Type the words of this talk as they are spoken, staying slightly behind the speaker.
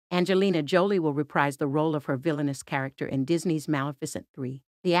Angelina Jolie will reprise the role of her villainous character in Disney's Maleficent 3.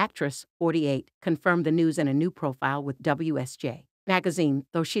 The actress, 48, confirmed the news in a new profile with WSJ magazine,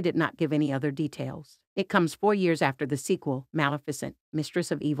 though she did not give any other details. It comes 4 years after the sequel, Maleficent, Mistress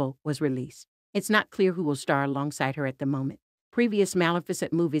of Evil, was released. It's not clear who will star alongside her at the moment. Previous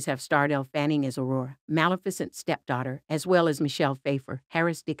Maleficent movies have starred Elle Fanning as Aurora, Maleficent's stepdaughter, as well as Michelle Pfeiffer,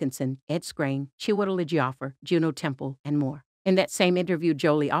 Harris Dickinson, Skrein, Chiwetel Ejiofor, Juno Temple, and more. In that same interview,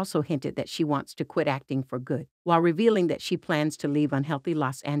 Jolie also hinted that she wants to quit acting for good, while revealing that she plans to leave unhealthy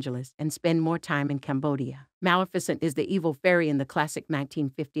Los Angeles and spend more time in Cambodia. Maleficent is the evil fairy in the classic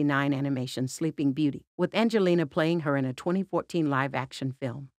 1959 animation Sleeping Beauty, with Angelina playing her in a 2014 live-action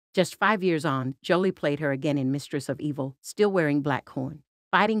film. Just 5 years on, Jolie played her again in Mistress of Evil, still wearing black horn,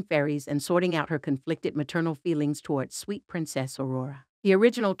 fighting fairies and sorting out her conflicted maternal feelings towards sweet Princess Aurora. The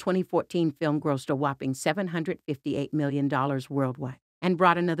original 2014 film grossed a whopping $758 million worldwide and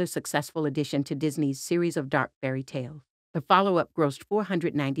brought another successful addition to Disney's series of dark fairy tales. The follow-up grossed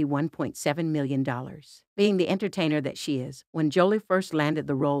 $491.7 million. Being the entertainer that she is, when Jolie first landed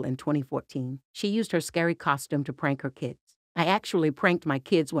the role in 2014, she used her scary costume to prank her kids. "I actually pranked my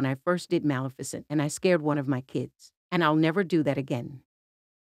kids when I first did Maleficent, and I scared one of my kids. And I'll never do that again."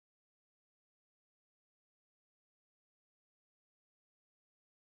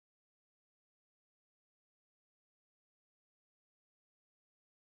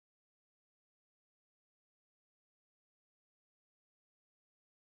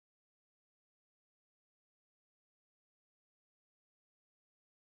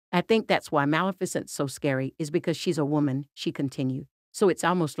 "I think that's why Maleficent's so scary, is because she's a woman," she continued. "So it's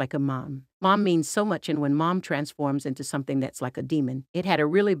almost like a mom. Mom means so much, and when mom transforms into something that's like a demon, it had a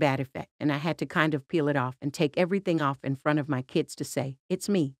really bad effect, and I had to kind of peel it off and take everything off in front of my kids to say, it's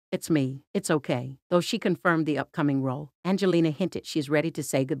me, it's okay." Though she confirmed the upcoming role, Angelina hinted she's ready to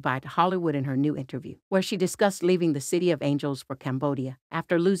say goodbye to Hollywood in her new interview, where she discussed leaving the City of Angels for Cambodia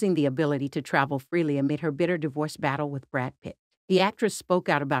after losing the ability to travel freely amid her bitter divorce battle with Brad Pitt. The actress spoke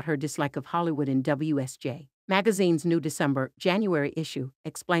out about her dislike of Hollywood in WSJ magazine's new January issue,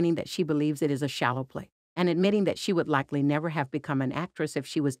 explaining that she believes it is a shallow play, and admitting that she would likely never have become an actress if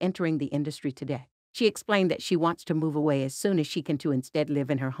she was entering the industry today. She explained that she wants to move away as soon as she can to instead live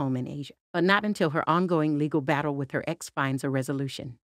in her home in Asia, but not until her ongoing legal battle with her ex finds a resolution.